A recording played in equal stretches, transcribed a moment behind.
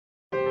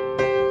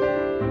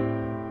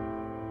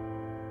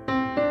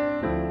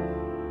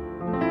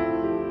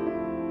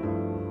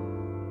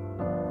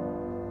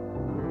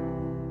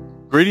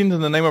Greetings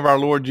in the name of our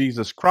Lord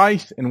Jesus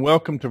Christ, and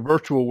welcome to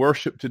virtual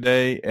worship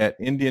today at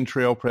Indian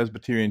Trail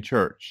Presbyterian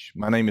Church.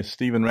 My name is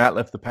Stephen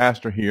Ratliff, the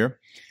pastor here.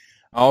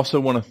 I also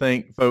want to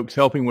thank folks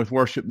helping with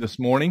worship this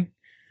morning.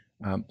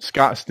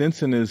 Scott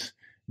Stinson is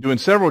doing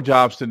several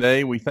jobs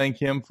today. We thank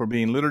him for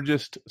being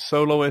liturgist,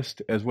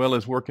 soloist, as well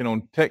as working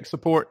on tech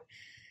support.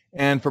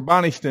 And for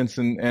Bonnie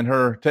Stinson and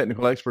her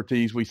technical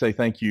expertise, we say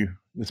thank you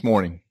this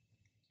morning.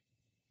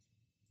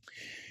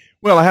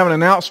 Well, I have an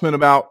announcement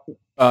about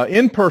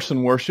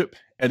in-person worship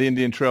at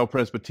Indian Trail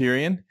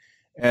Presbyterian.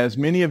 As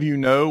many of you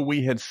know,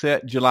 we had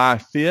set July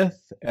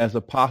 5th as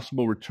a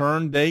possible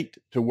return date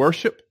to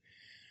worship.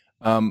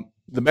 The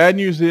bad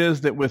news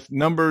is that with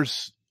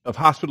numbers of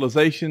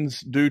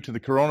hospitalizations due to the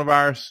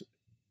coronavirus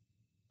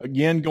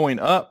again going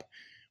up,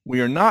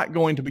 we are not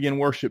going to begin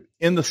worship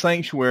in the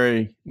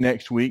sanctuary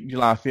next week,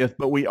 July 5th,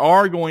 but we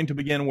are going to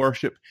begin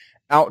worship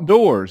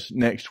outdoors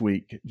next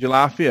week,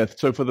 July 5th.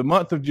 So for the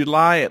month of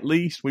July, at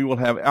least, we will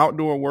have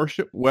outdoor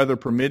worship, weather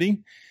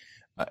permitting.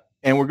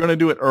 And we're going to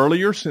do it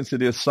earlier since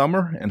it is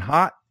summer and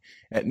hot.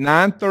 At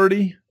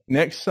 9:30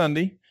 next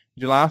Sunday,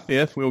 July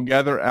 5th, we'll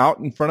gather out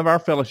in front of our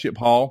fellowship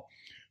hall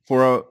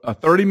for a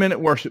 30-minute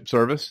worship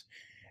service.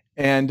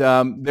 And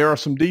there are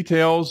some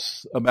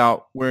details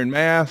about wearing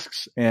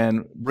masks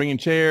and bringing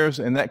chairs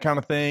and that kind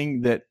of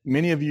thing that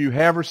many of you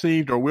have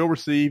received or will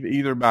receive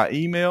either by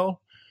email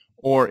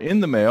or in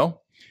the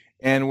mail.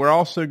 And we're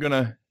also going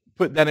to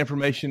put that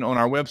information on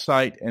our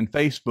website and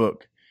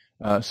Facebook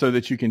so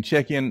that you can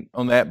check in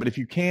on that. But if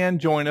you can,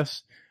 join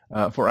us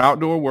for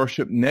outdoor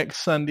worship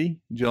next Sunday,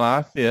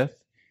 July 5th,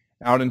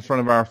 out in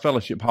front of our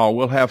fellowship hall.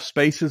 We'll have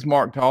spaces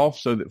marked off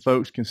so that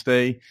folks can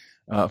stay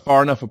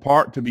far enough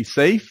apart to be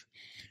safe.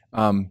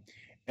 And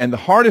the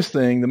hardest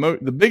thing,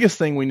 the biggest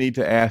thing we need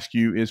to ask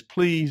you is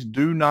please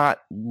do not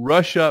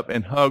rush up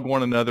and hug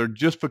one another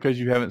just because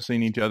you haven't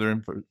seen each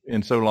other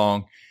in so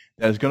long.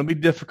 That is going to be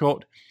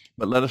difficult.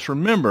 But let us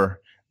remember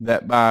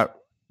that by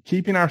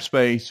keeping our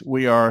space,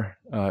 we are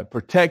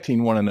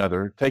protecting one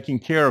another, taking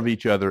care of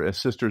each other as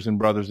sisters and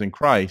brothers in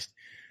Christ,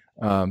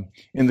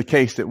 in the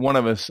case that one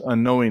of us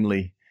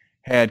unknowingly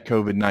had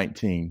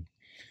COVID-19.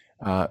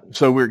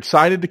 So we're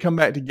excited to come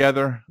back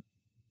together,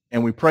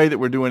 and we pray that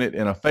we're doing it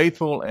in a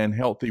faithful and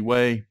healthy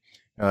way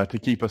to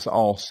keep us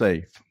all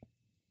safe.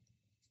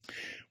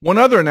 One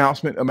other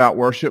announcement about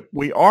worship,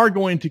 we are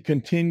going to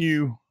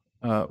continue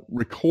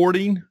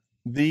recording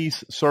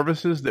these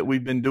services that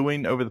we've been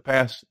doing over the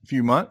past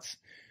few months.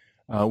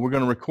 We're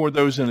going to record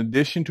those in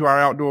addition to our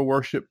outdoor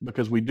worship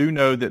because we do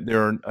know that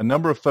there are a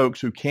number of folks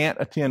who can't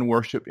attend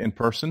worship in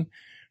person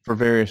for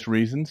various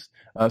reasons.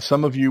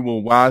 Some of you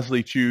will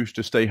wisely choose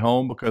to stay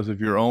home because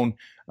of your own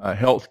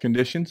health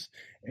conditions,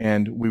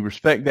 and we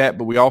respect that,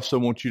 but we also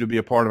want you to be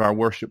a part of our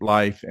worship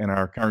life and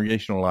our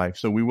congregational life.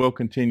 So we will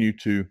continue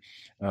to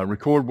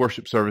record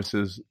worship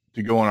services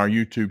to go on our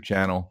YouTube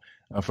channel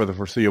for the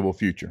foreseeable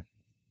future.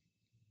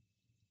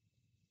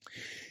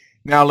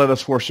 Now let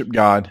us worship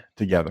God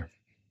together.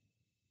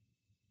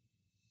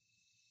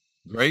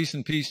 Grace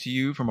and peace to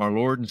you from our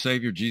Lord and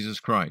Savior Jesus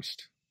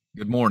Christ.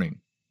 Good morning.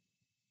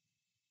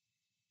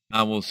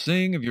 I will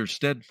sing of your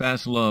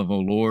steadfast love, O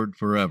Lord,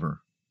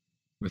 forever.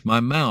 With my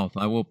mouth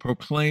I will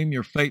proclaim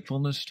your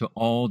faithfulness to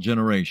all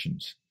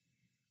generations.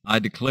 I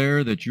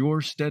declare that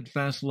your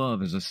steadfast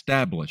love is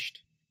established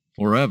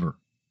forever.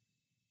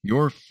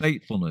 Your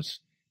faithfulness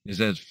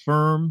is as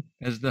firm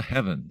as the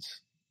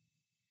heavens.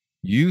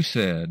 You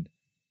said,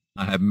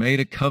 I have made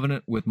a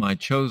covenant with my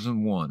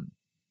chosen one.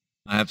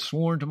 I have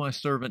sworn to my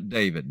servant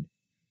David.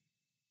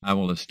 I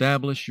will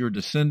establish your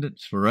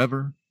descendants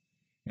forever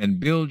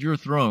and build your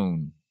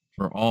throne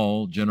for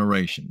all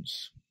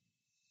generations.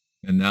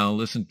 And now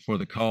listen for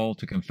the call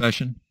to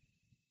confession.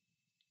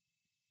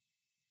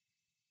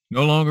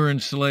 No longer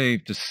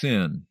enslaved to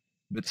sin,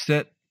 but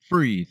set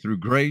free through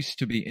grace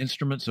to be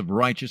instruments of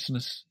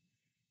righteousness,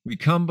 we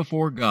come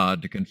before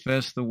God to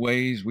confess the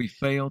ways we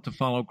fail to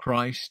follow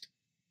Christ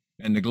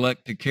and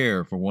neglect to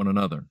care for one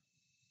another.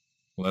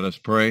 Let us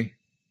pray.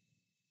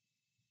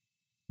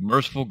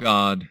 Merciful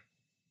God,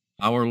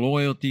 our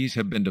loyalties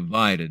have been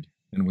divided,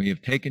 and we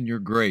have taken your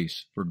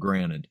grace for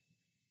granted.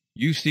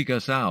 You seek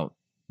us out,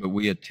 but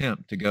we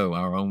attempt to go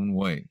our own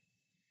way.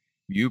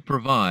 You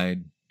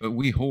provide, but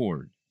we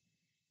hoard.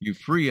 You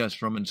free us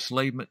from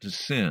enslavement to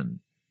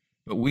sin,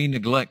 but we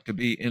neglect to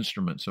be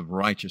instruments of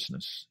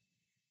righteousness.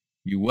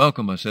 You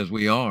welcome us as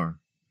we are,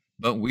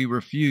 but we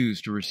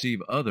refuse to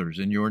receive others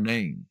in your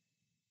name.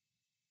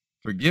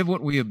 Forgive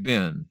what we have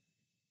been.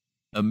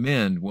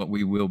 Amend what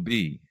we will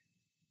be.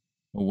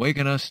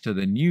 Awaken us to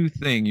the new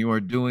thing you are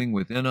doing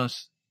within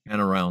us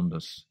and around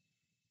us.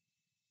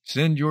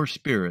 Send your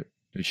Spirit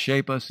to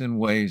shape us in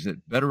ways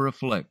that better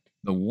reflect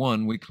the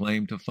one we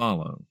claim to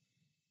follow,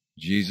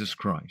 Jesus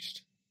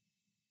Christ.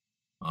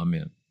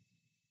 Amen.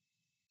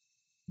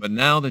 But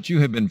now that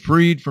you have been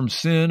freed from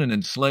sin and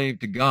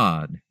enslaved to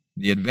God,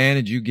 the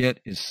advantage you get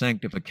is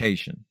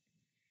sanctification.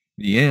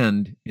 The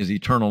end is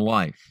eternal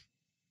life.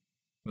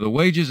 For the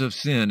wages of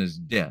sin is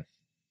death,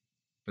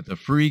 but the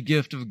free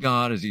gift of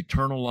God is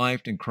eternal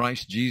life in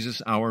Christ Jesus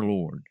our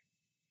Lord.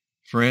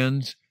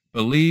 Friends,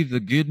 believe the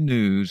good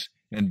news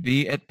and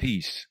be at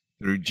peace.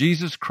 Through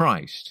Jesus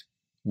Christ,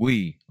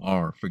 we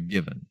are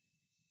forgiven.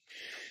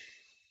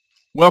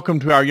 Welcome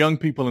to our young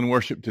people in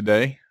worship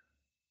today.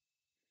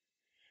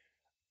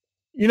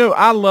 You know,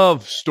 I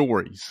love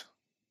stories,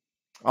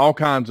 all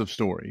kinds of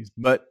stories,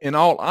 but in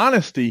all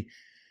honesty,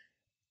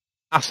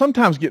 I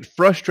sometimes get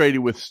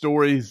frustrated with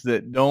stories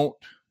that don't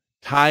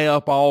tie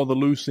up all the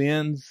loose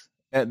ends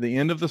at the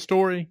end of the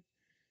story.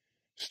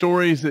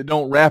 Stories that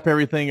don't wrap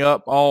everything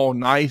up all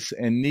nice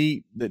and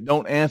neat, that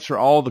don't answer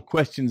all the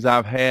questions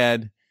I've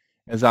had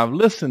as I've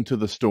listened to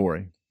the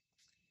story.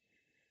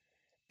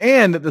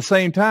 And at the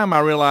same time, I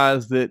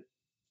realize that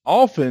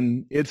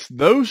often it's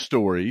those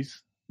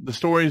stories, the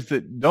stories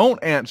that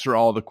don't answer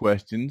all the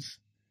questions,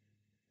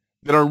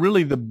 that are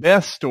really the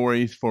best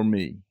stories for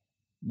me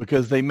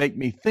because they make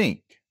me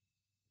think.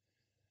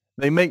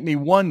 They make me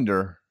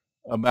wonder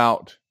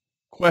about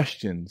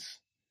questions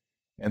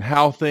and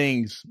how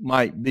things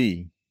might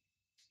be.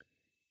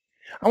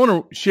 I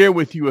want to share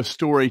with you a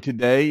story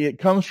today. It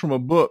comes from a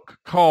book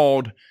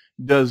called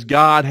Does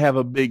God Have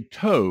a Big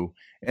Toe?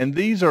 And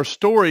these are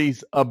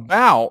stories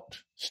about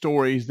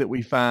stories that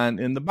we find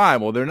in the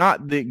Bible. They're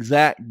not the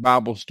exact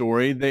Bible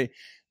story.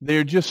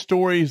 They're just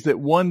stories that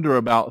wonder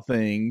about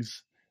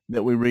things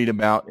that we read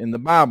about in the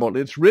Bible.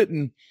 It's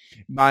written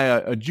by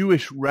a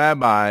Jewish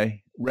rabbi,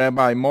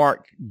 Rabbi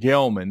Mark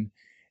Gelman.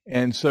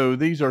 And so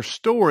these are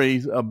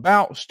stories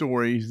about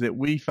stories that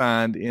we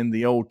find in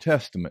the Old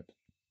Testament.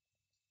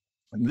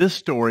 This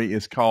story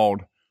is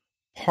called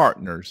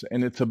Partners,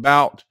 and it's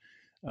about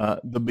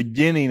the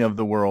beginning of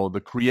the world,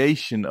 the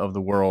creation of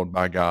the world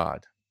by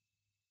God.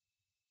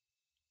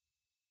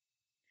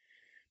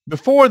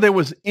 Before there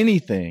was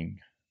anything,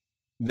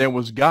 there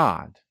was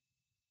God,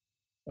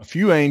 a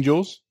few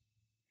angels,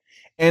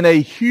 and a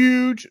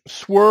huge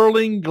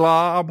swirling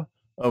glob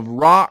of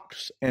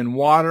rocks and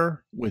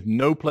water with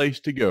no place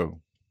to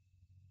go.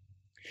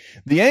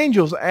 The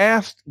angels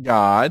asked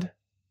God,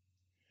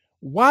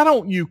 "Why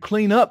don't you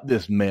clean up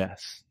this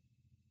mess?"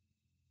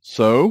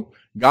 So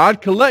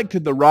God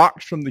collected the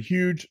rocks from the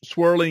huge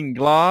swirling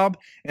glob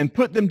and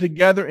put them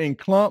together in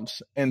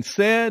clumps and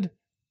said,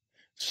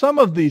 "Some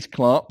of these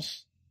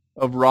clumps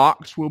of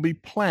rocks will be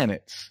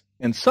planets,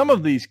 and some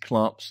of these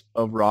clumps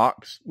of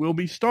rocks will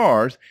be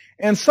stars,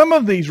 and some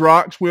of these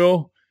rocks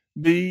will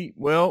be,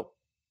 well,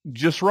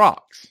 just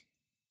rocks."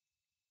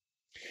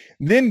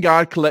 Then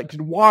God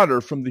collected water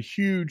from the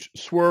huge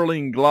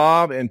swirling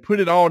glob and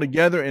put it all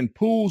together in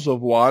pools of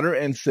water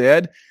and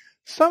said,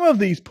 "Some of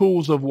these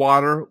pools of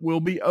water will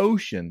be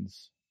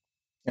oceans,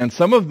 and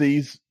some of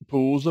these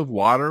pools of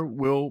water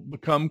will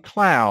become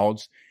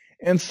clouds,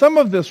 and some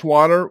of this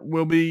water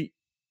will be,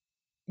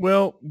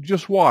 well,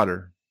 just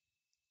water."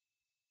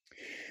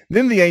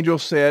 Then the angel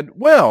said,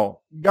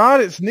 "Well, God,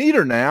 it's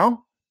neater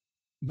now,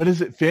 but is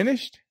it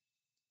finished?"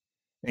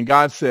 And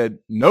God said,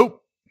 "Nope.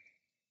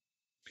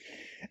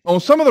 On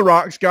some of the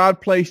rocks,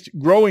 God placed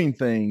growing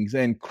things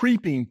and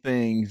creeping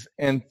things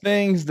and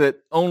things that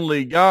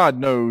only God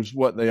knows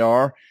what they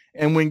are.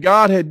 And when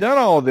God had done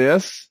all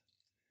this,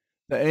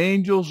 the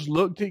angels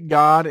looked at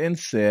God and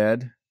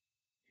said,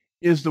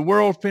 "Is the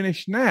world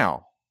finished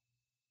now?"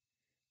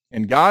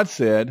 And God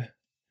said,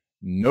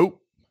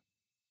 "Nope."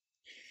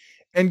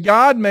 And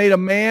God made a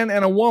man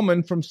and a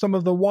woman from some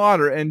of the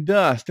water and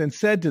dust and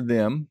said to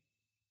them,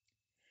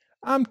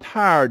 "I'm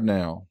tired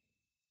now.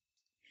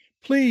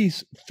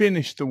 Please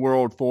finish the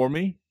world for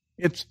me.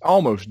 It's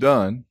almost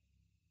done."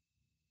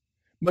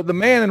 But the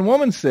man and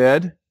woman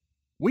said,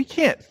 "We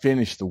can't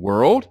finish the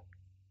world.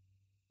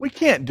 We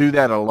can't do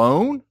that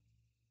alone.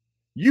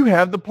 You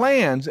have the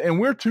plans, and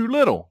we're too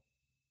little."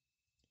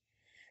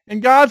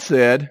 And God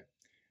said,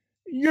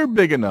 "You're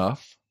big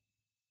enough.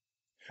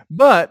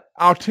 But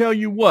I'll tell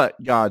you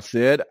what," God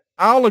said,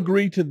 "I'll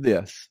agree to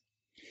this.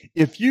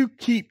 If you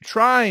keep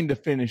trying to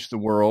finish the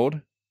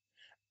world,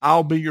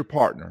 I'll be your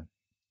partner."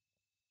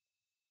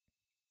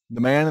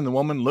 The man and the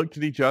woman looked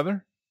at each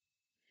other,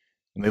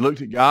 and they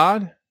looked at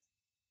God,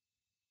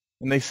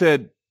 and they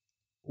said,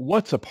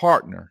 "What's a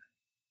partner?"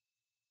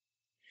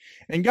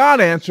 And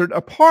God answered,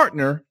 "A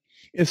partner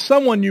is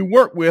someone you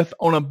work with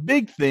on a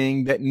big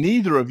thing that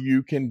neither of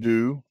you can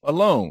do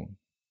alone.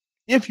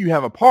 If you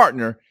have a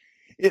partner,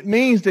 it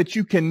means that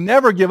you can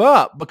never give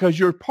up because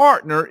your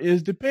partner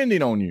is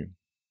depending on you.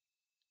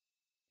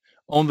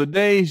 On the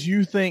days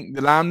you think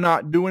that I'm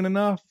not doing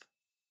enough,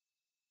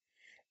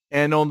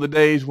 and on the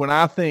days when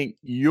I think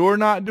you're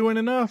not doing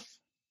enough,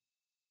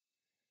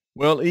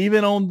 well,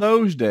 even on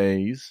those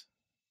days,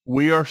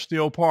 we are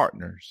still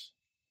partners.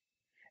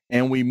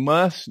 And we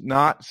must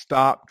not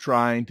stop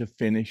trying to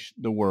finish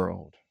the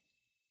world."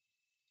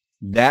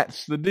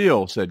 "That's the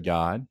deal," said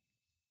God.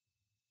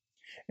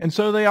 And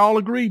so they all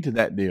agreed to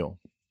that deal.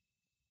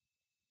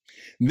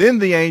 Then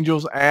the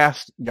angels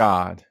asked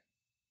God,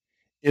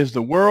 "Is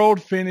the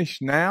world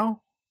finished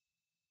now?"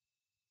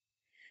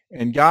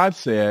 And God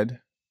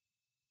said,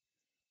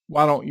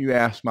 "Why don't you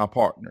ask my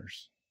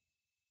partners?"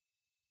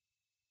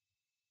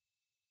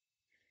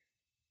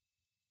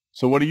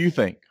 So what do you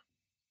think?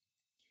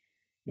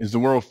 Is the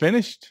world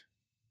finished?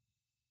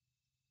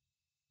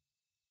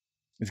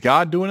 Is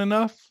God doing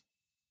enough?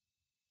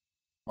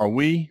 Are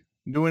we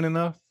doing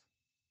enough?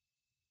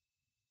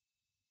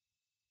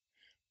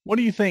 What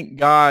do you think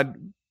God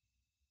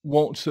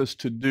wants us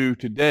to do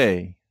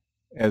today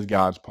as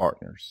God's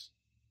partners?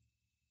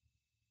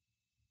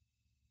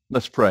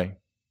 Let's pray.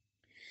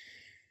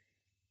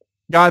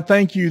 God,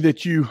 thank you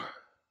that you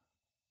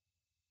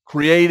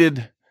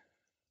created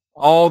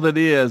all that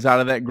is out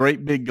of that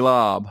great big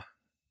glob,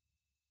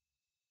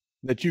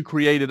 that you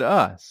created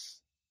us.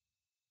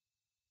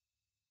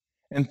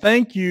 And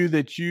thank you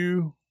that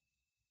you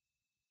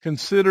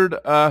considered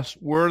us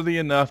worthy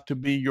enough to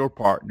be your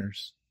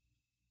partners.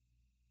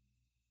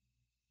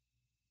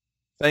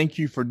 Thank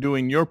you for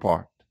doing your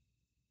part.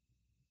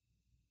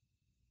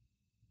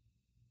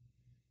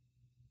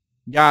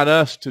 Guide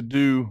us to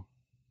do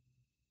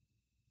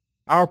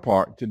our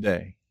part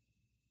today.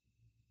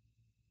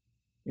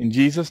 In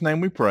Jesus'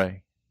 name we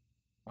pray.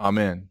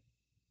 Amen.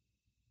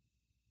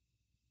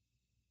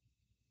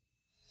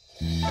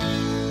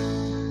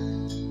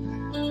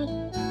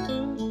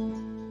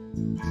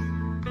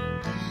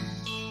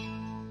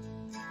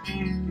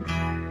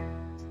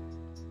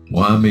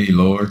 Why me,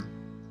 Lord?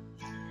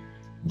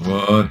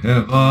 What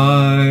have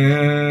I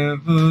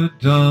ever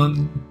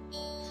done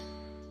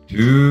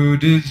to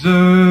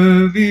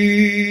deserve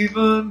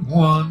even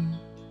one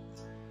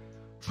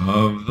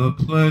of the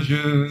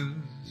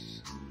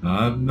pleasures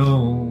I've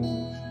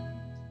known?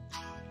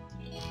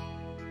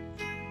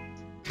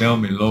 Tell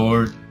me,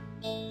 Lord,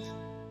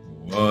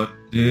 what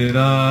did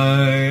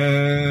I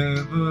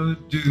ever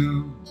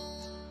do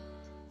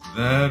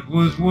that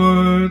was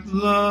worth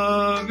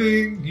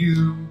loving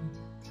you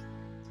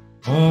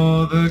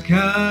for the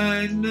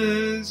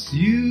kindness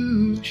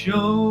you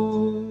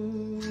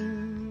shown?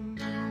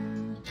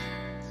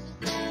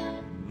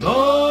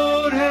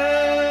 Lord,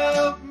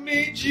 help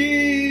me,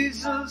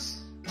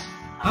 Jesus,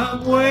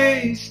 I'm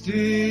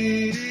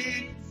wasted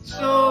it,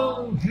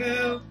 so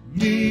help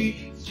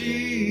me,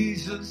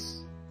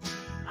 Jesus,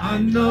 I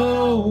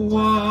know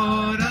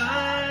what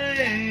I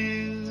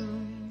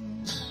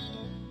am.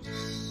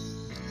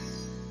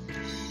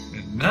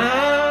 And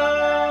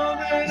now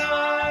that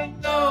I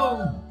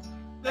know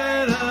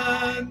that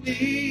I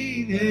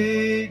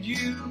needed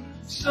you,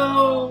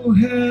 so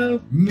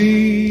help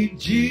me,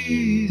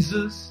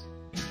 Jesus,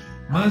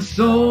 my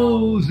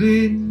soul's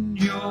in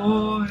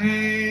your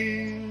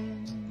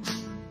hands.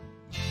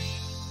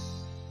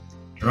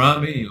 Try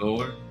me,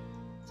 Lord,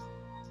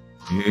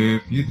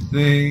 if you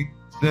think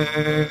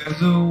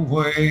there's a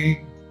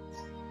way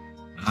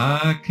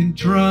I can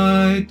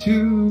try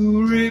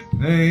to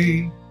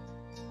repay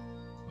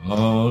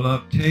all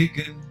I've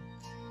taken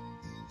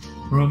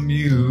from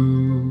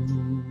you.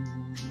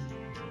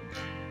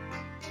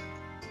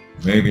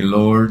 Maybe,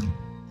 Lord,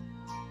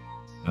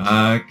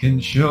 I can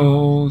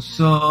show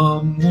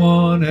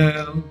someone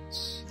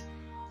else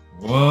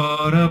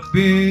what I've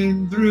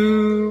been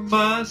through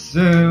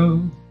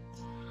myself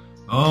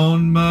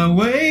on my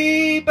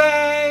way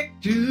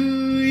back to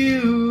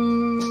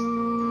you.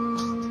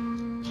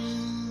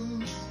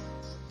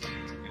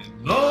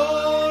 And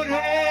Lord,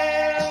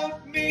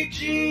 help me,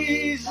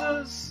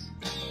 Jesus,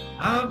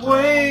 I've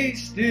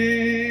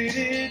wasted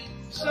it,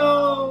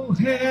 so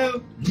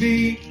help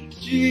me,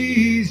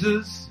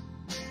 Jesus,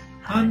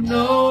 I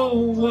know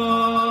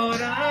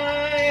what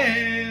I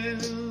am.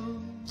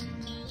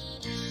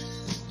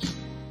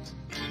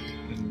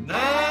 And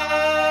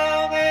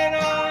now that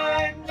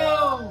I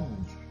know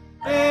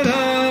that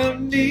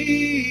I've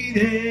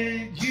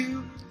needed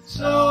you,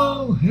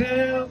 so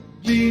help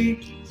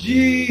me,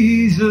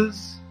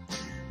 Jesus,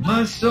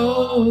 my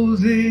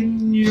soul's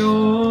in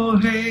your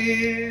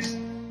hands.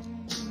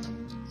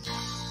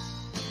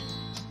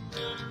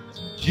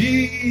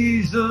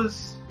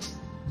 Jesus,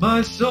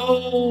 my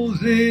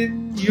soul's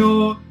in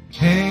your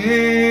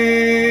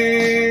hands.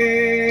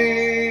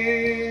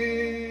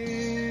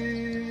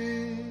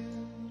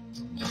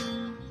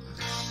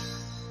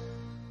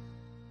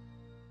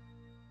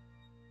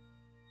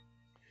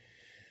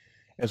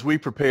 As we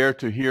prepare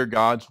to hear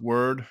God's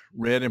word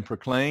read and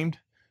proclaimed,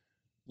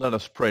 let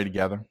us pray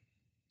together.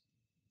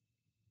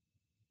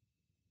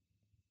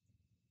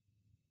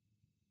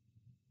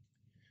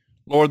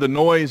 Lord, the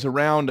noise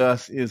around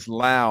us is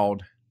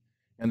loud,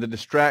 and the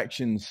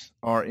distractions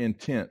are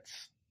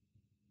intense.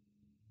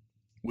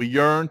 We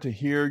yearn to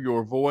hear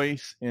your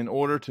voice in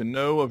order to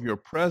know of your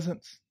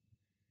presence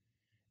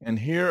and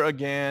hear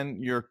again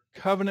your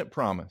covenant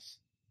promise.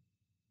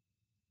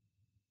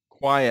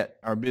 Quiet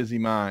our busy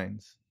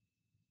minds.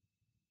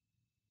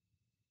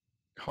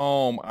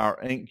 Calm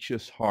our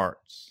anxious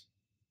hearts.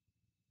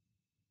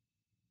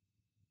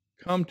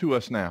 Come to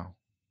us now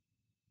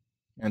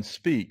and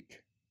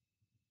speak,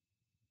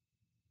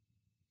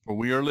 for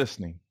we are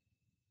listening.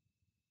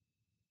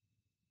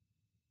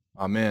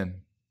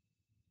 Amen.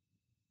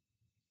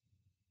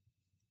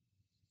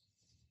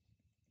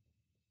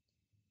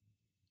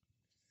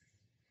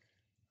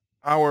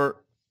 Our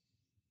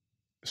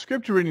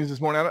scripture readings this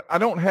morning, I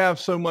don't have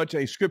so much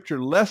a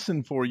scripture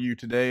lesson for you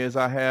today as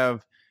I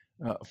have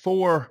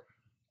 4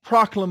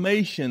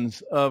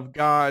 proclamations of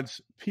God's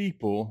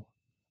people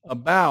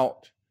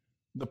about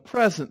the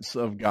presence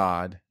of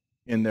God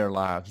in their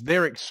lives,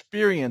 their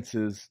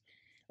experiences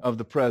of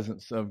the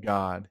presence of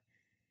God.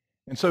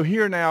 And so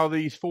here now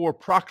these 4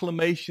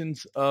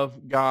 proclamations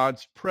of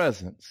God's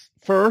presence.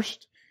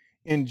 First,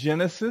 in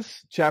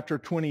Genesis chapter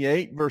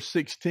 28, verse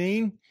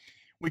 16,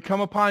 we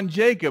come upon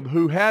Jacob,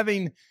 who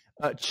having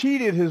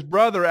cheated his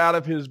brother out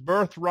of his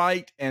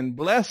birthright and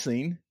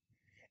blessing,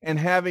 and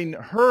having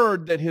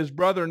heard that his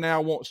brother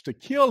now wants to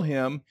kill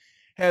him,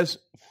 has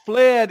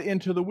fled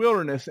into the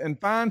wilderness and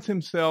finds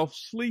himself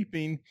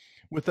sleeping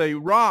with a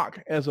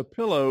rock as a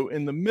pillow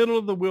in the middle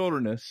of the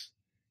wilderness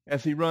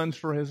as he runs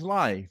for his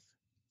life.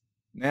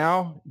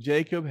 Now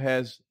Jacob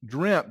has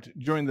dreamt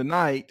during the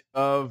night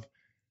of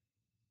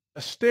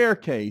a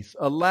staircase,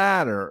 a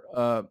ladder,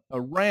 a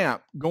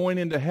ramp going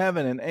into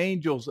heaven, and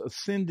angels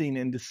ascending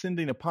and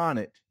descending upon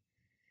it.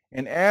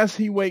 And as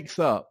he wakes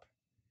up,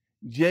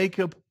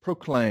 Jacob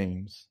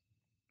proclaims,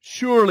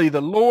 "Surely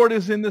the Lord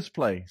is in this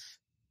place,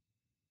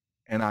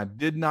 and I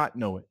did not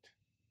know it."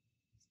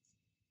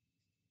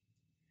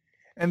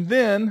 And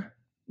then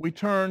we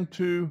turn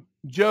to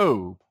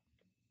Job.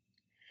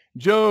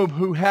 Job,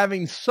 who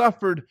having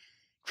suffered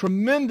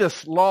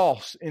tremendous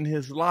loss in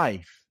his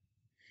life.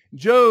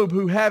 Job,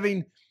 who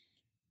having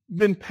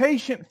been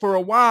patient for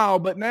a while,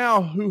 but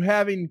now who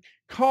having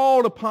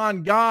called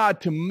upon God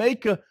to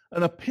make an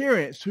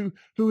appearance,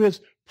 who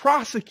has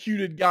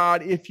prosecuted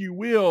God, if you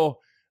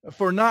will,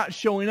 for not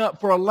showing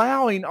up, for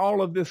allowing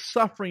all of this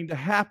suffering to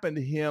happen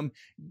to him.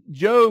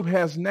 Job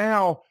has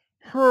now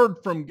heard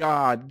from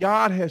God.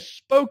 God has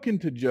spoken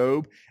to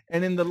Job.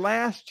 And in the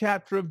last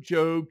chapter of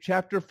Job,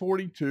 chapter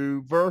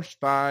 42, verse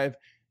 5,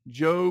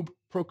 Job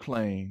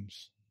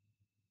proclaims,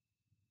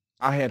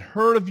 "I had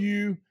heard of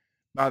you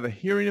by the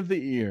hearing of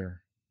the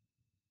ear,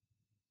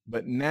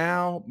 but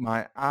now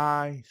my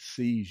eye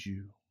sees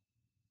you."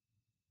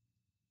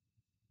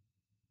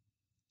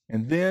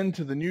 And then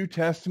to the New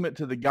Testament,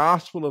 to the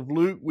Gospel of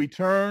Luke, we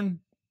turn,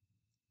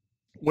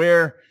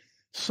 where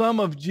some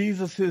of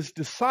Jesus'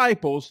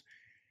 disciples,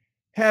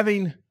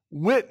 having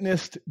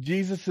witnessed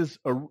Jesus'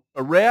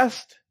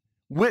 arrest,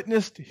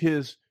 witnessed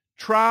his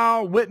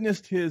trial,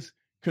 witnessed his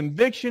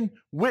conviction,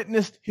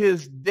 witnessed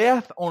his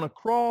death on a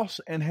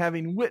cross, and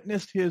having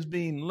witnessed his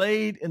being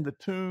laid in the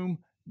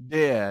tomb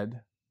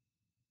dead,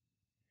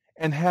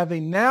 and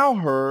having now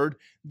heard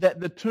that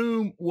the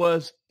tomb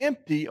was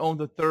empty on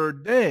the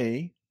 3rd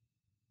day,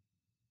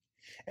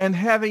 and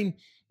having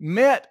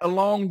met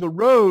along the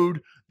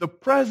road the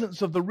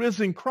presence of the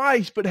risen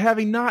Christ, but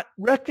having not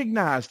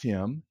recognized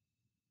him,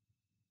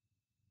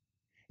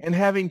 and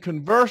having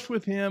conversed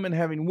with him, and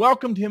having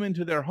welcomed him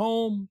into their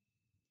home,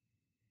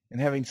 and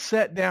having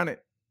sat down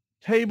at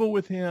table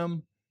with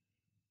him,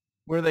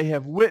 where they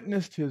have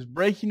witnessed his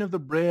breaking of the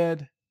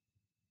bread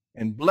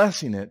and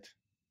blessing it,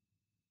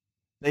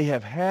 they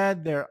have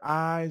had their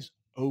eyes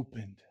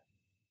opened.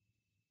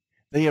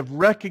 They have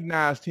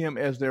recognized him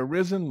as their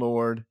risen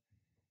Lord,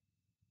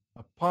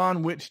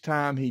 upon which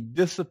time he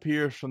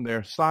disappears from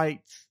their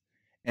sights,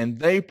 and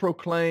they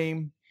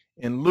proclaim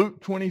in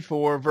Luke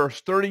 24,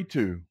 verse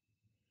 32,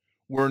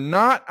 "Were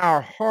not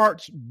our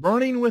hearts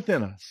burning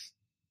within us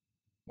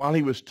while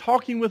he was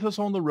talking with us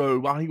on the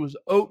road, while he was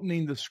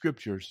opening the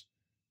scriptures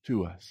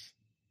to us?"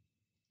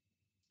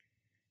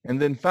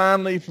 And then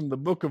finally, from the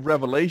book of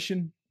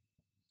Revelation,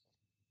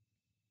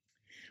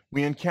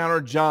 we encounter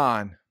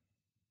John,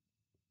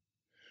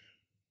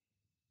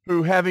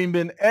 who, having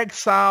been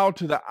exiled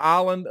to the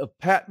island of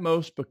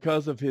Patmos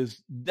because of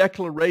his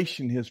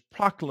declaration, his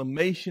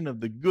proclamation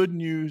of the good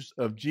news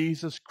of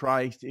Jesus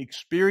Christ,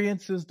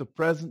 experiences the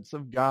presence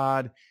of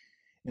God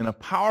in a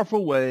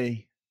powerful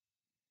way,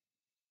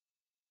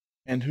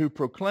 and who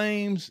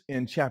proclaims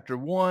in chapter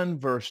 1,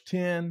 verse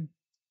 10,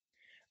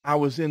 "I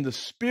was in the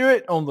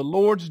Spirit on the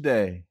Lord's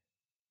day,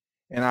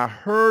 and I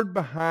heard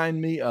behind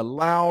me a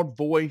loud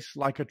voice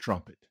like a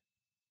trumpet."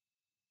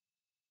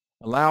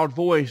 A loud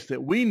voice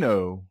that we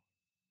know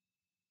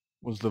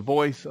was the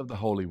voice of the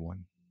Holy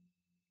One.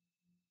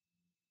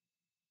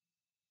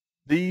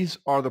 These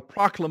are the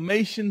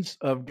proclamations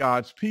of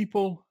God's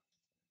people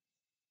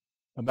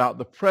about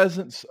the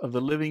presence of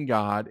the living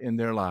God in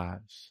their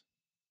lives.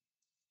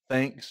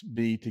 Thanks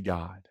be to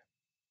God.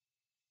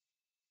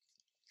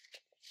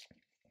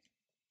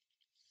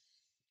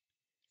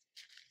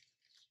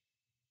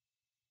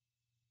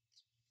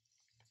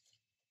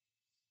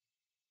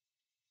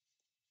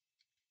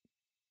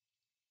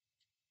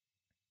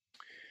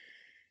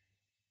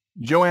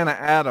 Joanna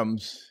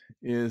Adams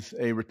is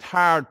a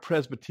retired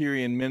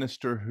Presbyterian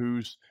minister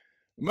whose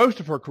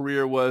most of her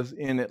career was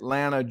in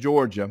Atlanta,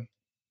 Georgia.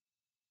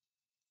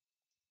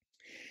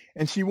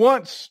 And she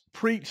once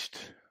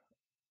preached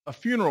a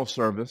funeral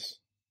service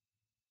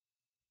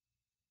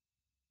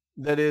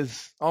that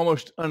is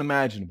almost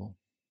unimaginable.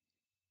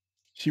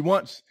 She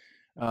once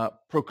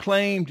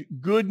proclaimed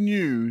good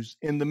news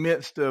in the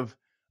midst of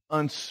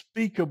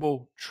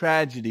unspeakable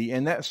tragedy,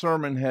 and that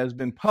sermon has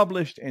been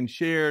published and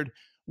shared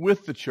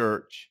with the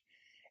church,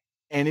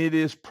 and it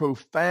is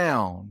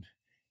profound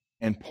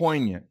and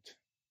poignant.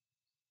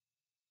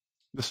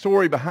 The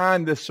story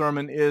behind this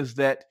sermon is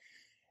that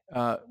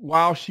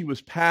while she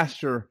was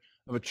pastor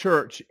of a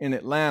church in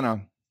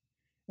Atlanta,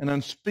 an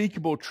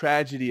unspeakable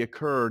tragedy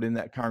occurred in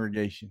that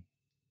congregation,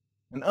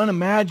 an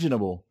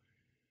unimaginable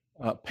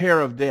pair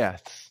of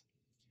deaths.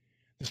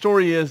 The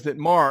story is that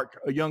Mark,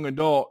 a young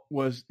adult,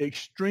 was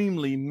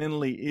extremely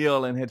mentally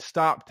ill and had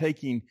stopped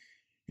taking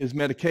his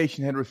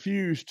medication, had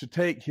refused to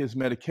take his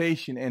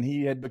medication, and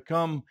he had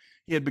begun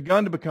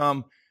to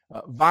become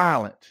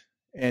violent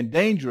and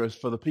dangerous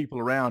for the people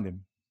around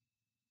him.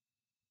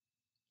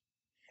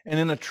 And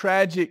in a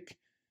tragic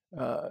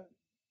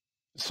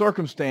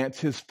circumstance,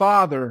 his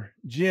father,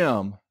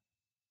 Jim,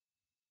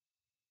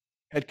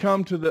 had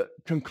come to the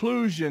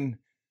conclusion,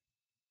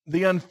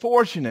 the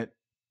unfortunate,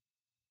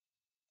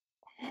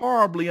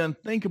 horribly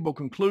unthinkable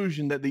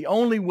conclusion, that the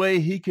only way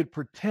he could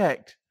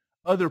protect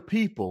other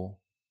people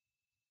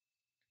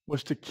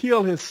was to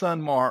kill his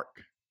son Mark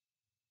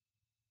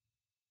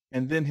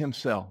and then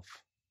himself,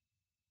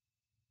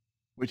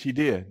 which he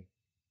did.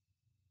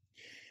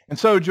 And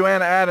so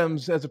Joanna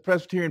Adams, as a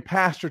Presbyterian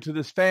pastor to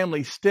this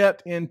family,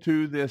 stepped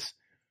into this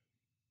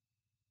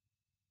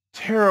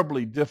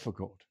terribly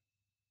difficult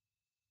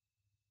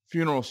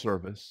funeral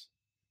service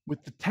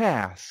with the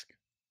task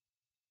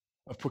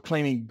of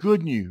proclaiming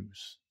good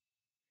news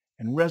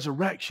and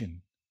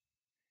resurrection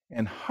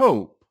and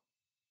hope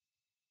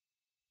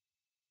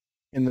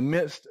in the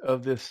midst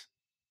of this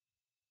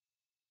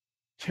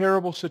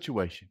terrible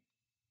situation.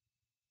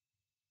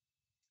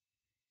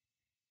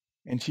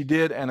 And she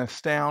did an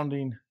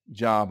astounding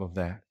job of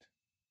that.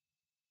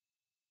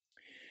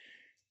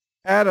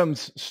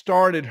 Adams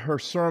started her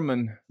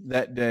sermon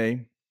that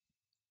day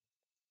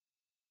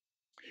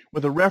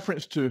with a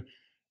reference to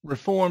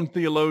Reformed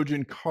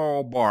theologian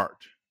Karl Barth,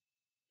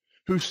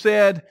 who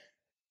said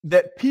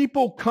that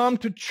people come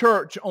to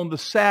church on the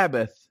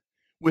Sabbath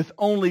with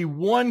only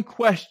one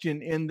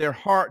question in their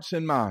hearts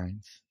and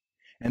minds.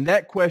 And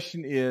that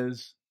question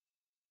is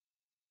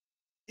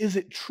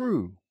it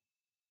true?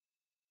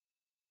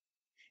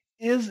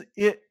 Is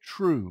it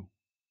true?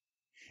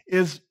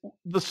 Is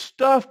the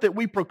stuff that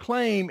we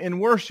proclaim in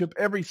worship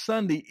every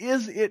Sunday,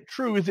 is it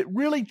true? Is it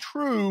really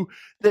true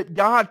that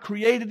God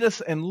created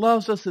us and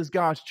loves us as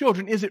God's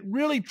children? Is it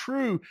really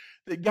true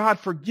that God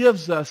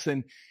forgives us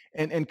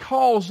and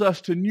calls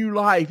us to new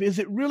life? Is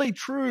it really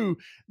true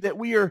that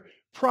we are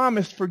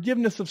promised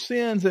forgiveness of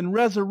sins and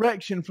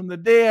resurrection from the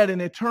dead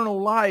and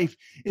eternal life?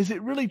 Is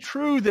it really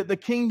true that the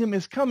kingdom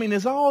is coming?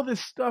 Is all this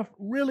stuff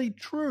really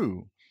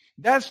true?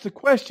 That's the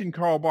question,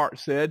 Karl Barth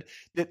said,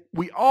 that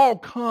we all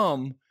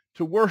come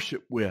to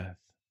worship with.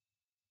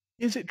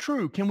 Is it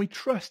true? Can we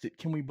trust it?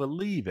 Can we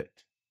believe it?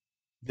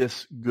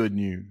 This good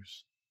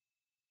news.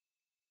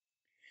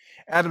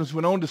 Adams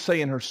went on to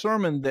say in her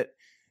sermon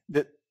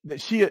that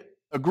she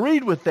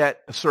agreed with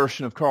that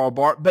assertion of Karl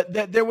Barth, but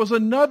that there was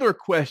another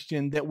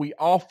question that we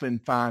often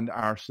find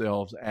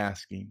ourselves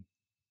asking.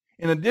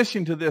 In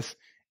addition to this,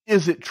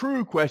 is it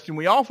true question,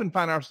 we often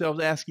find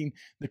ourselves asking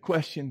the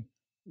question,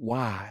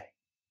 why?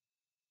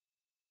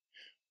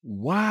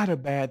 Why do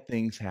bad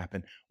things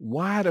happen?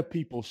 Why do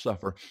people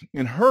suffer?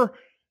 In her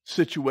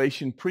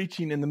situation,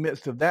 preaching in the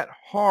midst of that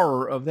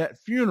horror of that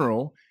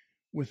funeral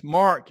with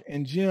Mark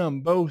and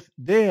Jim both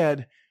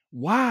dead,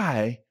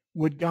 why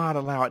would God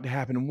allow it to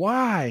happen?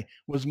 Why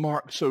was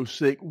Mark so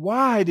sick?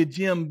 Why did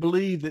Jim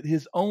believe that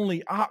his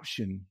only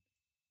option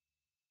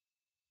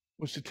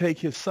was to take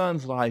his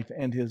son's life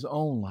and his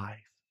own life?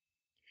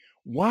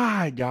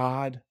 Why,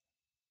 God?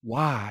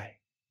 Why?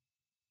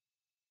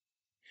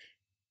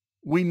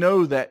 We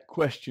know that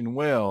question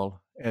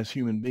well as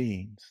human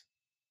beings.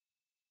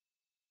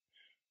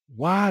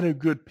 Why do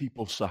good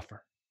people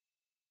suffer?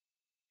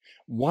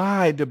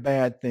 Why do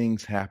bad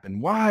things happen?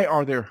 Why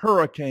are there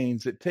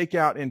hurricanes that take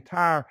out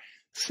entire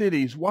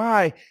cities?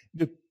 Why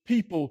do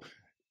people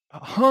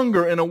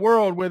hunger in a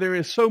world where there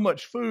is so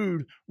much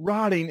food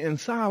rotting in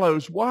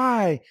silos?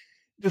 Why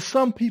do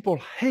some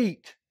people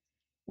hate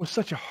with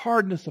such a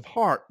hardness of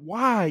heart?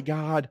 Why,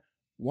 God?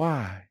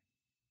 Why?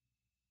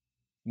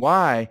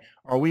 Why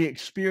are we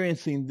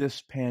experiencing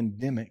this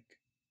pandemic?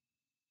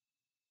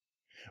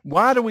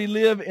 Why do we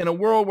live in a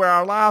world where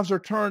our lives are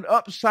turned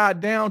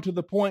upside down to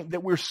the point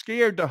that we're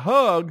scared to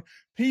hug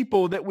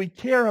people that we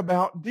care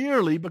about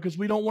dearly because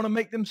we don't want to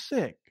make them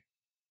sick?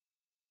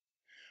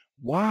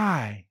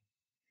 Why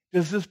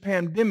does this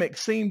pandemic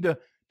seem to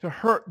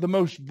hurt the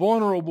most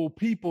vulnerable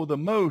people the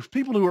most?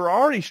 People who are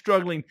already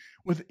struggling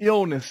with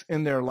illness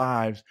in their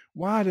lives.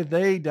 Why do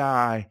they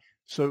die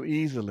so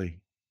easily?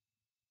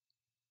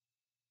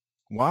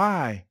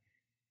 Why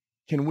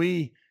can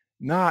we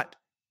not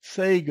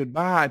say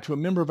goodbye to a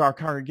member of our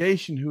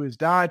congregation who has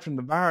died from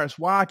the virus?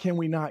 Why can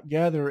we not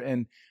gather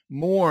and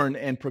mourn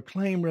and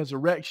proclaim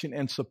resurrection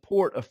and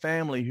support a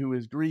family who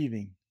is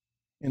grieving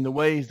in the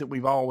ways that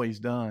we've always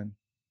done?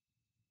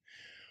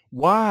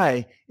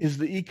 Why is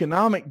the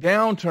economic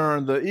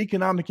downturn, the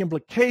economic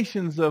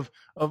implications of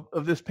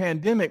this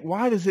pandemic,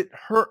 why does it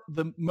hurt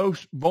the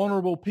most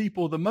vulnerable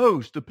people the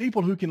most? The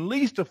people who can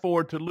least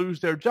afford to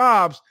lose their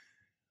jobs,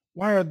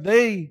 why are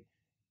they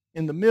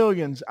in the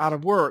millions out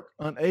of work,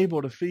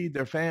 unable to feed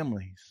their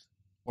families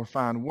or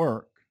find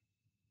work.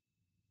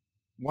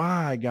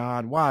 Why,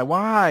 God? Why?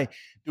 Why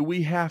do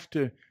we have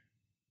to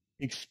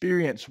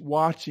experience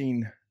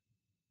watching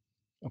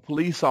a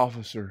police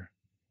officer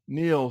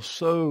kneel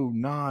so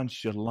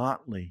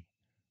nonchalantly,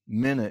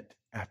 minute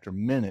after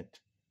minute,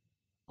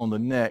 on the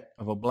neck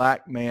of a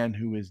black man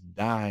who is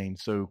dying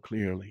so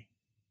clearly?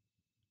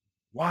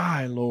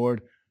 Why,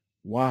 Lord?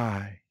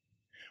 Why?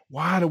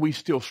 Why do we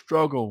still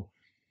struggle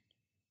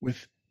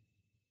with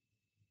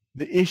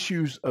the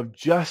issues of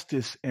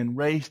justice and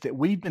race that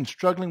we've been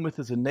struggling with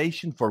as a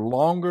nation for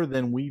longer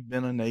than we've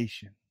been a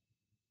nation?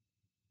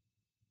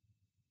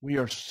 We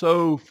are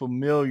so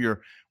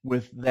familiar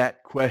with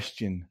that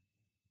question.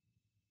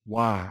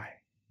 Why?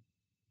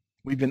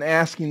 We've been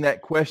asking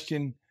that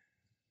question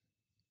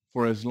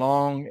for as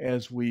long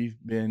as we've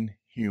been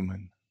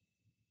human.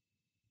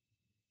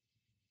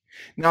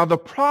 Now, the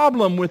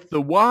problem with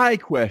the why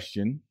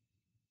question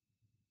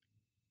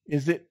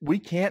is that we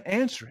can't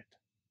answer it.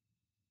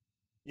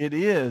 It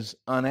is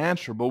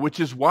unanswerable, which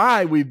is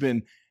why we've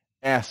been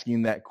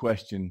asking that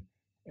question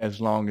as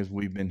long as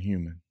we've been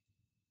human.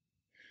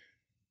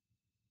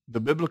 The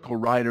biblical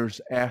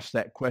writers ask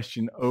that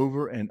question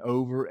over and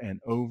over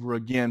and over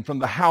again. From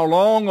the "How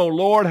long, O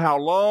Lord, how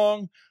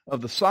long?"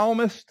 of the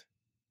psalmist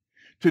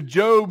to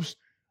Job's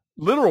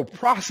literal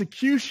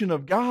prosecution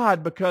of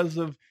God because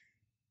of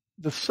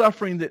the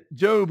suffering that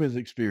Job has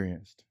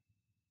experienced,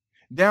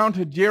 down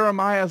to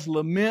Jeremiah's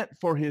lament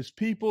for his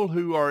people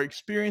who are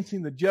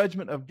experiencing the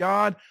judgment of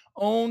God,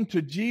 on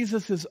to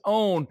Jesus'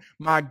 own,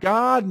 my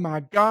God,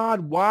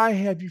 why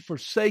have you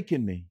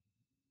forsaken me?"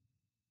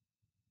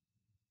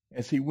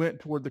 as he went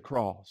toward the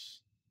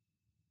cross.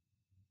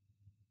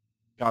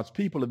 God's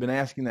people have been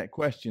asking that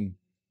question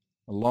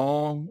a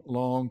long,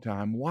 long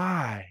time.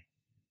 Why?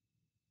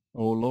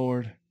 Oh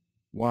Lord,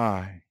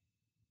 why?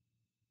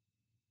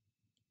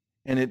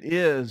 And it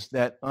is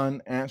that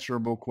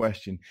unanswerable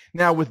question.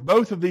 Now, with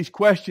both of these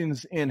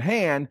questions in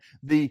hand,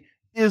 the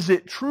 "is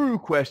it true"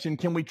 question,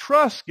 can we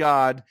trust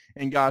God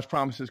and God's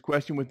promises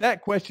question, with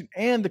that question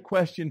and the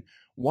question,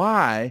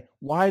 why?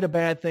 Why do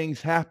bad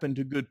things happen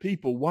to good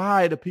people?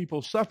 Why do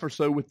people suffer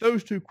so? With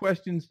those two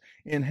questions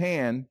in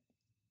hand,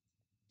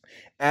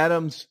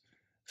 Adams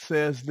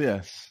says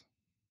this: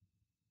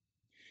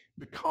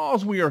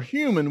 because we are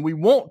human, we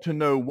want to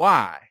know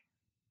why.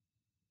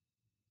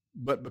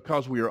 But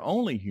because we are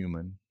only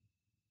human,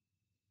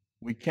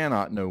 we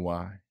cannot know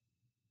why.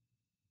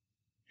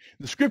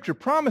 The Scripture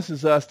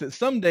promises us that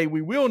someday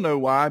we will know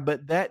why,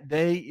 but that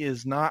day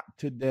is not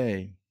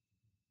today.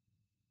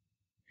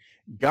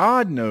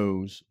 God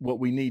knows what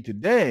we need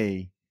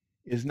today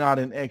is not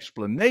an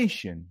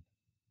explanation,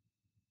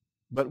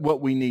 but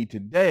what we need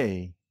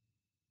today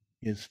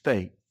is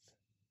faith.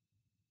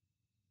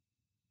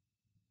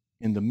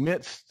 In the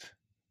midst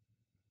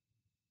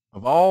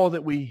of all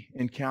that we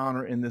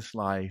encounter in this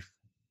life,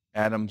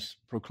 Adams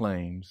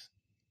proclaims,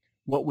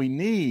 what we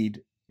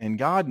need, and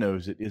God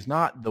knows it, is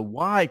not the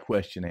why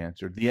question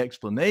answered, the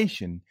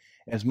explanation,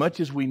 as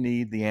much as we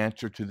need the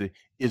answer to the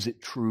 "is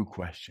it true"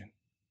 question.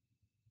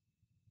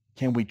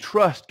 Can we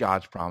trust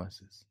God's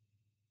promises?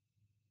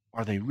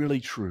 Are they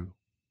really true?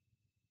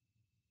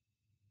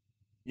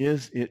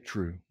 Is it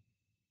true?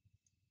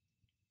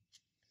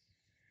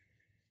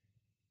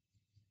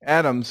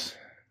 Adams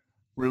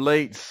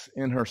relates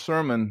in her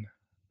sermon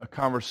a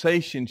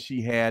conversation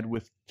she had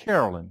with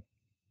Carolyn.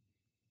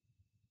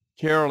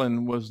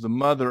 Carolyn was the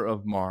mother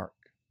of Mark,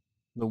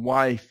 the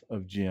wife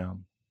of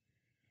Jim,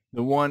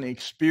 the one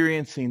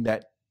experiencing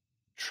that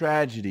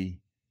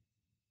tragedy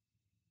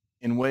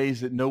in ways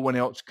that no one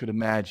else could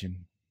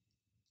imagine.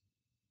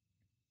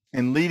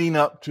 And leading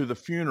up to the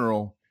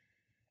funeral,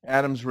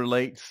 Adams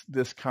relates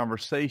this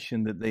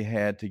conversation that they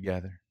had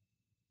together.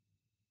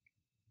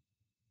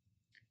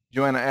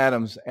 Joanna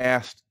Adams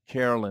asked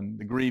Carolyn,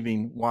 the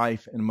grieving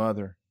wife and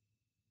mother,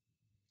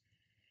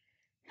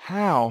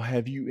 "How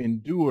have you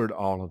endured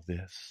all of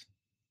this?"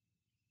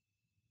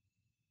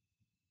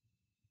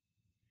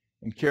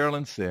 And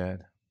Carolyn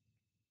said,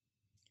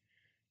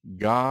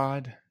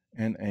 "God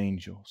and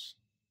angels."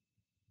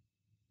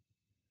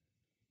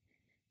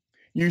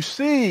 You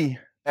see,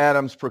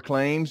 Adams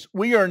proclaims,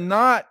 we are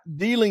not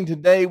dealing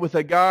today with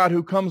a God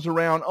who comes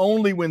around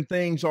only when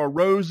things are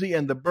rosy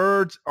and the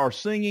birds are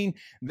singing.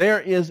 There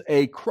is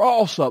a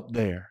cross up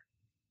there.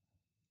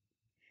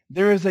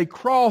 There is a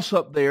cross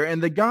up there,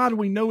 and the God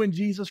we know in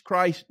Jesus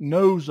Christ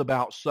knows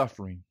about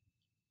suffering.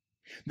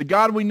 The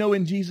God we know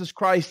in Jesus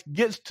Christ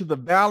gets to the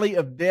valley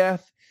of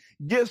death,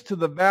 gets to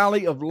the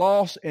valley of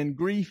loss and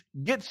grief,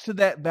 gets to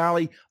that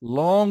valley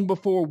long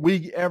before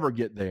we ever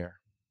get there,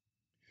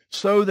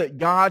 so that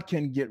God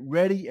can get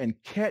ready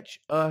and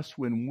catch us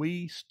when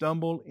we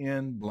stumble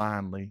in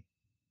blindly,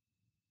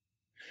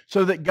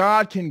 so that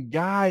God can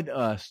guide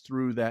us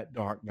through that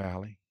dark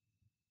valley.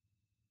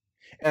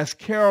 As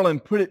Carolyn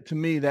put it to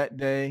me that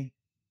day,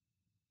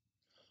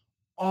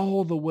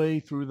 all the way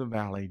through the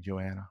valley,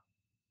 Joanna,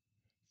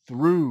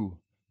 through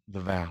the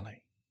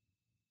valley.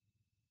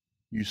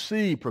 You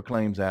see,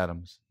 proclaims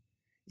Adams,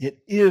 It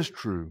is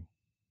true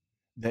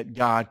that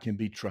God can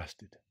be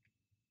trusted.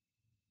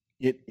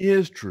 It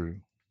is true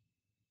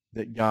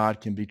that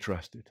God can be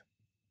trusted.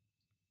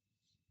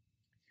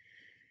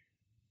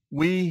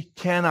 We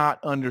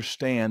cannot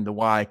understand the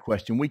why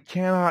question. We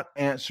cannot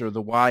answer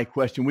the why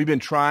question. We've been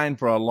trying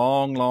for a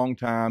long, long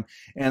time.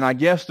 And I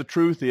guess the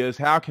truth is,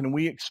 how can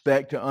we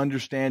expect to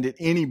understand it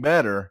any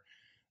better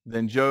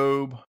than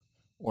Job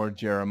or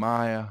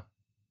Jeremiah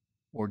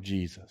or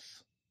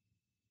Jesus?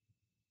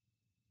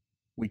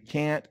 We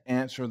can't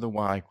answer the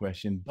why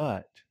question,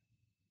 but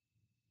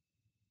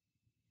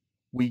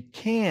we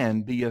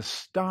can be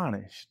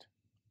astonished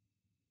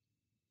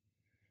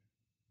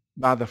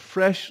by the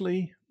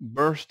freshly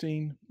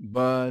bursting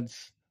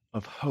buds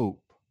of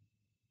hope.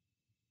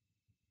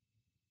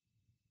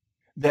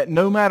 That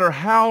no matter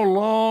how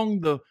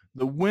long the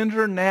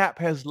winter nap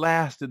has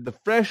lasted, the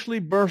freshly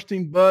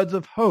bursting buds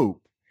of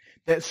hope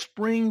that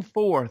spring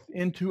forth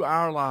into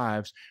our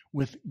lives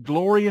with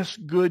glorious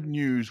good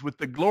news, with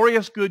the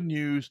glorious good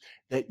news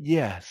that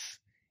yes,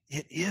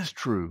 it is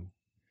true.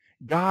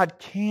 God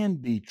can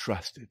be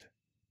trusted.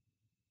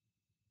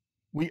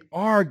 We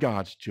are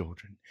God's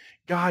children.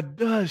 God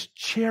does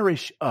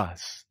cherish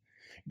us.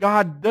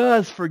 God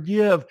does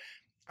forgive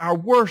our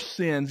worst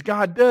sins.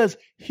 God does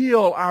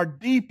heal our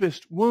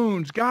deepest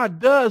wounds. God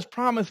does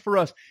promise for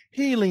us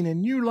healing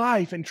and new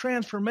life and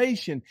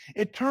transformation,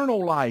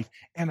 eternal life,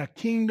 and a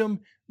kingdom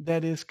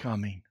that is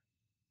coming.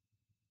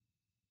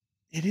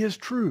 It is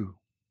true.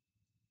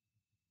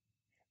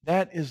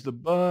 That is the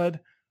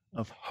bud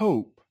of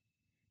hope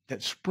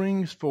that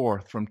springs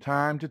forth from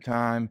time to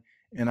time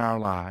in our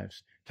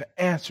lives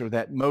to answer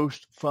that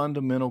most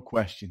fundamental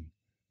question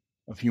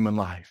of human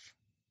life.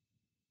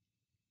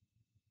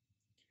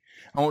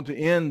 I want to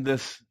end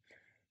this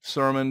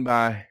sermon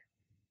by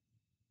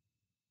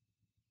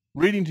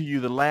reading to you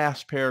the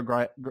last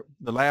paragraph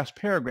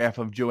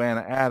of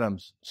Joanna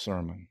Adams'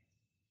 sermon,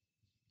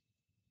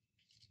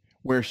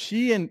 where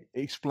she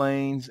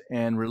explains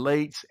and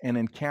relates an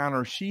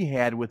encounter she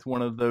had with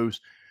one of those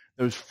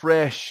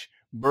fresh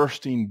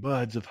bursting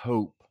buds of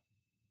hope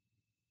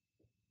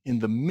in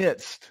the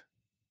midst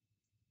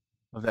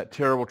of that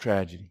terrible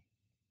tragedy.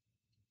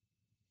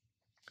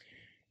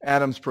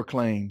 Adams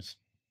proclaims,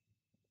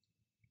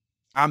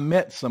 I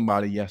met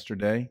somebody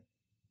yesterday,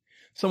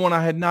 someone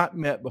I had not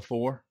met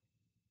before.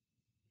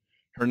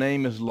 Her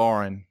name is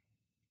Lauren.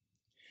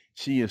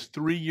 She is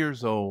 3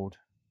 years old.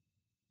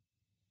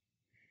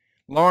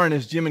 Lauren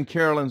is Jim and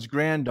Carolyn's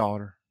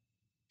granddaughter,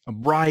 a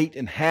bright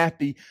and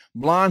happy,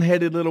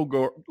 blonde-headed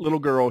little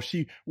girl.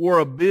 She wore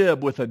a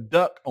bib with a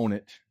duck on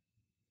it,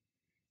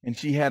 and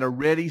she had a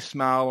ready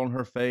smile on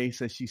her face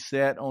as she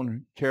sat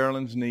on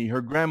Carolyn's knee,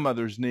 her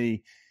grandmother's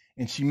knee,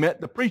 and she met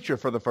the preacher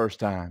for the first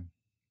time.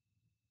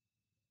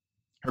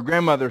 Her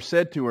grandmother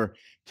said to her,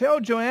 "Tell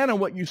Joanna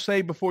what you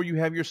say before you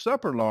have your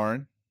supper,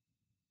 Lauren."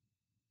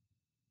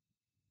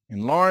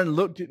 And Lauren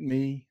looked at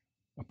me,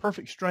 a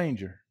perfect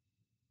stranger,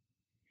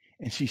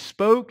 and she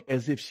spoke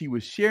as if she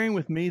was sharing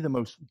with me the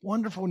most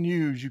wonderful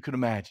news you could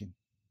imagine.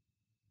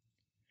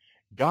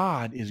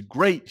 God is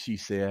great, she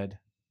said.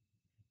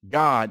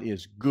 God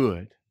is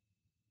good.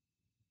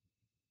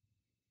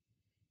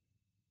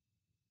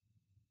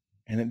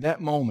 And at that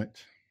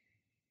moment,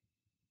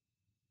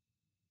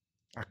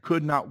 I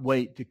could not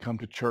wait to come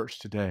to church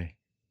today.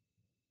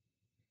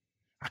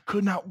 I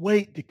could not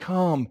wait to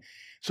come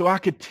so I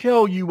could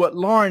tell you what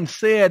Lauren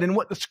said and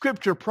what the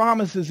Scripture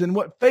promises and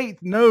what faith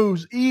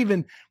knows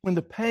even when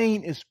the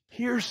pain is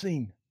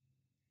piercing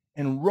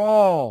and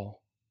raw,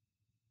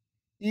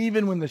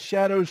 even when the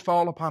shadows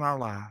fall upon our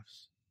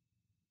lives.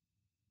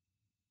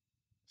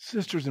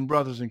 Sisters and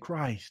brothers in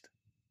Christ,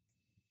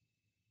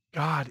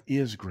 God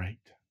is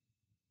great.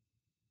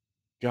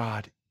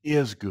 God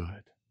is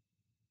good.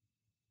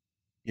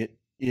 It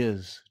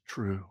is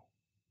true.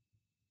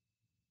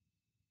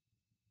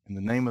 In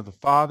the name of the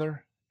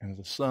Father, and of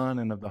the Son,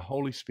 and of the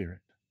Holy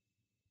Spirit.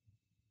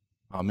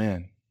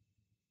 Amen.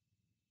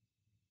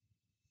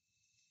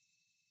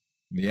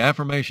 The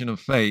affirmation of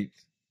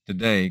faith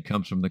today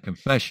comes from the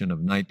Confession of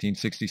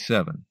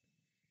 1967,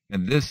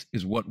 and this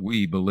is what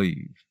we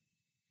believe.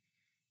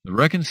 The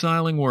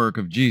reconciling work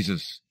of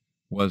Jesus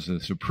was the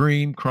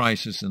supreme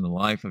crisis in the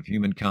life of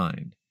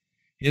humankind.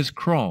 His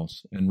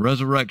cross and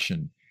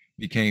resurrection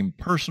became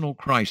personal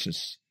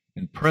crisis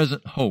and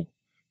present hope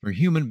for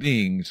human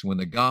beings when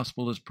the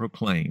gospel is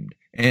proclaimed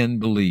and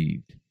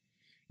believed.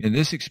 In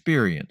this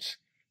experience,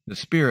 the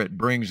Spirit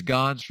brings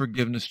God's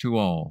forgiveness to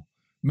all,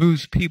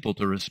 moves people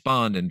to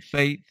respond in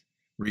faith,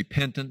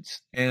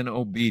 repentance, and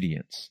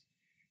obedience,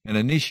 and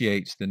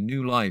initiates the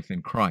new life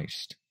in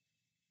Christ.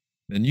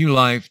 The new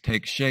life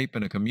takes shape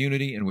in a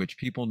community in which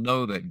people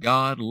know that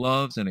God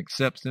loves and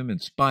accepts them in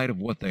spite of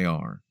what they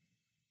are.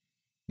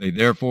 They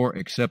therefore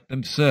accept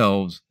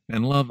themselves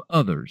and love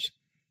others,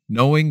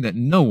 knowing that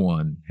no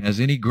one has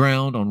any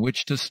ground on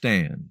which to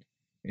stand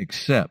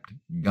except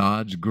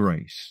God's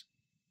grace.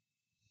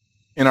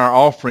 In our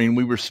offering,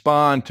 we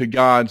respond to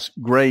God's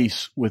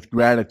grace with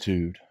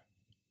gratitude.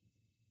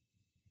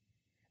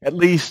 At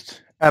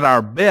least at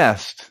our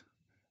best,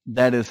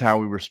 that is how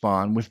we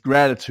respond, with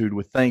gratitude,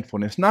 with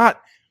thankfulness,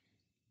 not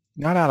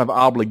out of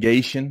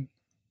obligation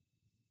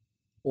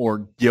or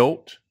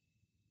guilt,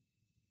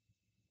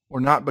 or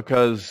not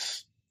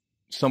because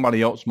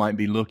somebody else might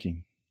be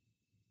looking.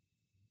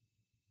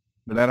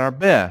 But at our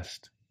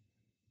best,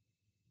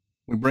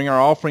 we bring our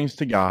offerings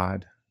to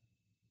God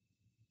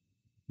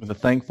with a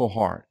thankful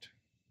heart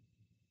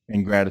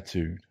and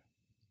gratitude.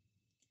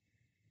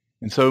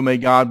 And so may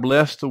God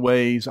bless the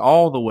ways,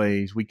 all the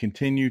ways we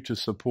continue to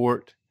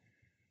support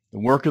the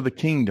work of the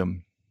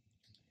kingdom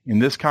in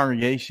this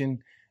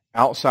congregation,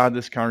 outside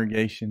this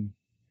congregation,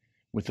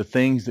 with the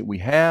things that we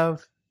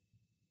have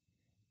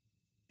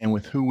and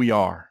with who we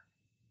are.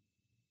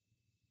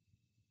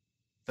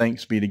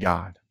 Thanks be to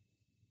God.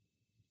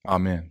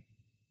 Amen.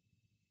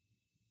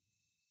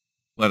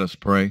 Let us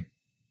pray.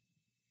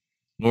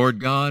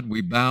 Lord God,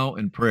 we bow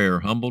in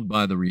prayer, humbled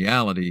by the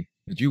reality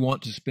that you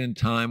want to spend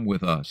time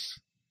with us.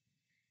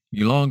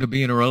 You long to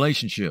be in a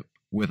relationship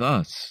with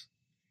us.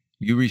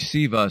 You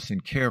receive us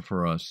and care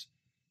for us,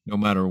 no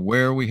matter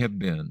where we have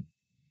been,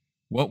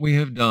 what we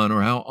have done,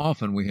 or how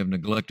often we have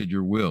neglected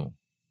your will.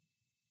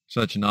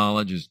 Such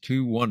knowledge is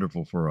too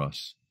wonderful for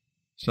us,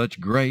 such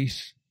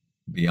grace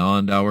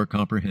beyond our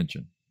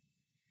comprehension.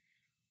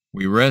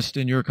 We rest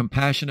in your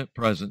compassionate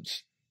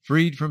presence,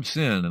 freed from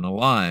sin and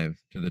alive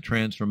to the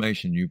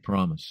transformation you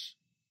promise.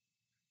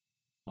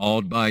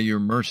 Awed by your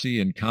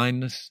mercy and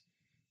kindness,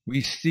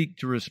 we seek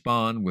to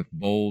respond with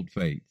bold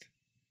faith.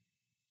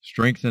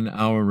 Strengthen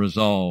our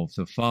resolve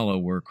to follow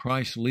where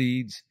Christ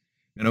leads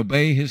and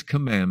obey his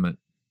commandment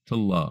to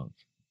love.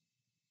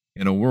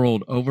 In a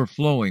world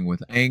overflowing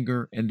with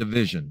anger and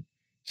division,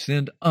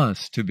 send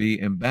us to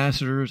be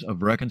ambassadors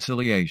of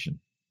reconciliation.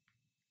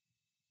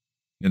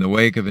 In the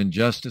wake of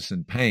injustice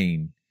and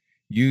pain,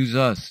 use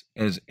us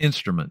as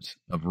instruments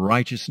of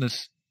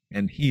righteousness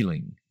and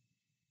healing.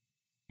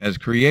 As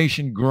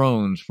creation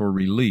groans for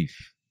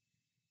relief,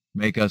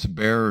 make us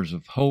bearers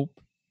of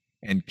hope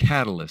and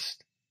catalysts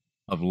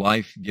of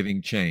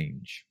life-giving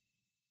change.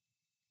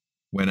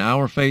 When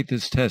our faith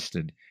is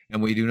tested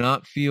and we do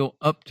not feel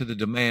up to the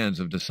demands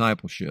of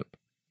discipleship,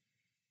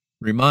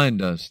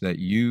 remind us that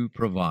you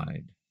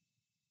provide.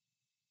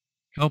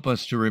 Help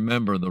us to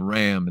remember the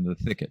ram in the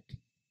thicket,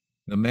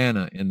 the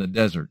manna in the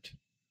desert,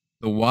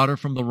 the water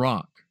from the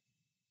rock,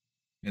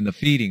 and the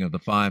feeding of the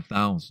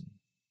 5,000.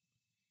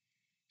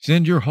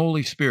 Send your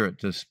Holy Spirit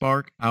to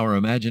spark our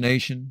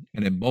imagination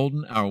and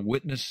embolden our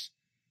witness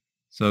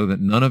so that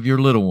none of your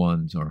little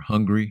ones are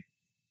hungry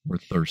or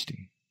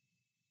thirsty.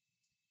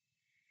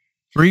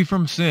 Free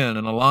from sin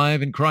and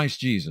alive in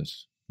Christ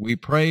Jesus, we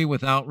pray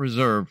without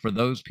reserve for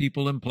those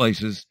people and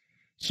places,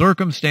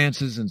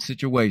 circumstances and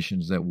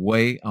situations that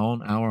weigh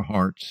on our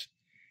hearts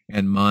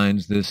and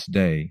minds this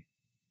day.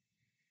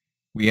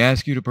 We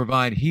ask you to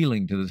provide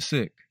healing to the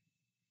sick.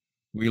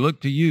 We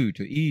look to you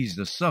to ease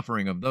the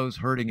suffering of those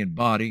hurting in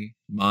body,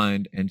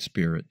 mind, and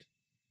spirit.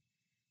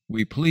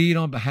 We plead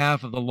on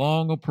behalf of the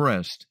long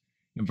oppressed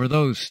and for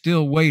those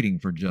still waiting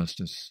for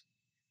justice.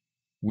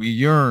 We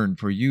yearn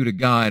for you to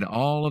guide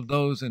all of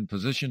those in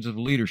positions of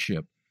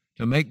leadership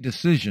to make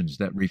decisions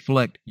that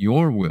reflect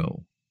your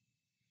will.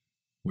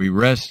 We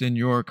rest in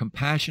your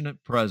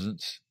compassionate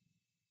presence,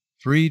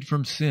 freed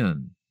from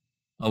sin,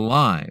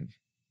 alive,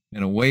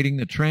 and awaiting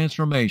the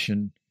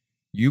transformation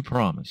you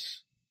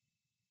promise.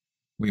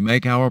 We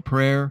make our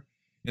prayer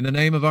in the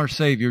name of our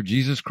Savior,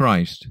 Jesus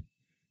Christ,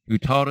 who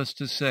taught us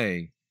to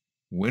say,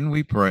 when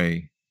we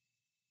pray,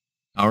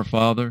 Our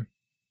Father,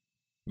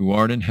 who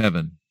art in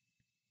heaven,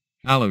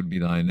 hallowed be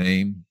thy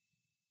name.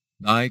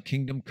 Thy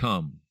kingdom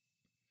come.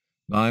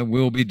 Thy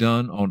will be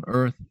done on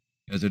earth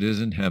as it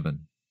is in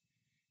heaven.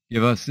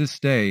 Give us this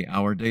day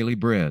our daily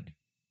bread,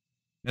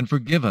 and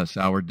forgive us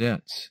our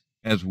debts,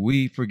 as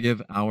we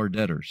forgive our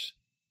debtors.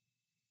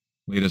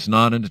 Lead us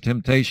not into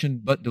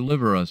temptation, but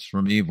deliver us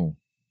from evil.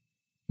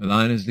 For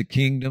thine is the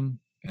kingdom,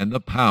 and the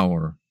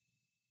power,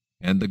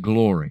 and the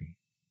glory,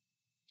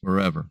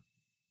 forever.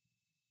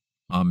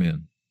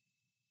 Amen.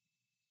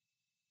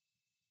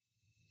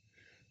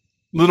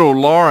 Little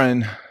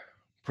Lauren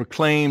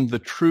proclaimed the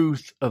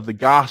truth of the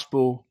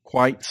gospel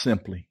quite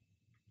simply.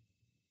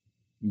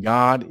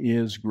 God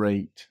is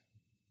great.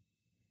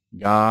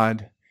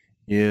 God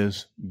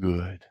is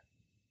good.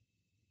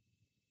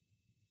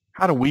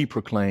 How do we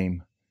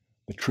proclaim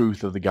the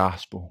truth of the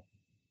gospel?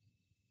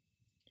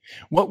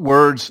 What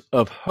words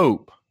of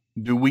hope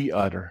do we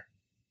utter?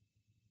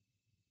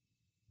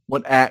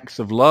 What acts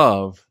of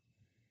love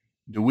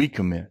do we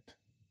commit?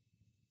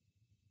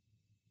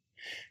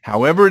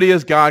 However it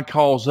is God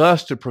calls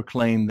us to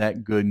proclaim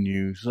that good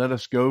news, let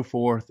us go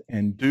forth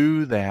and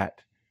do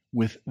that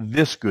with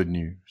this good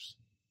news.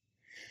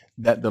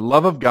 That the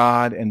love of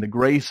God and the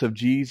grace of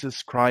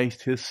Jesus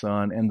Christ, his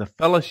Son, and the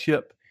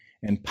fellowship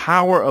and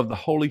power of the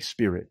Holy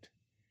Spirit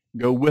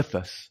go with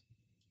us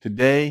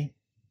today,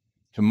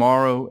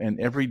 tomorrow, and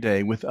every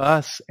day, with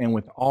us and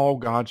with all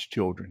God's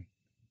children.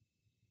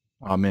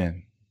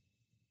 Amen.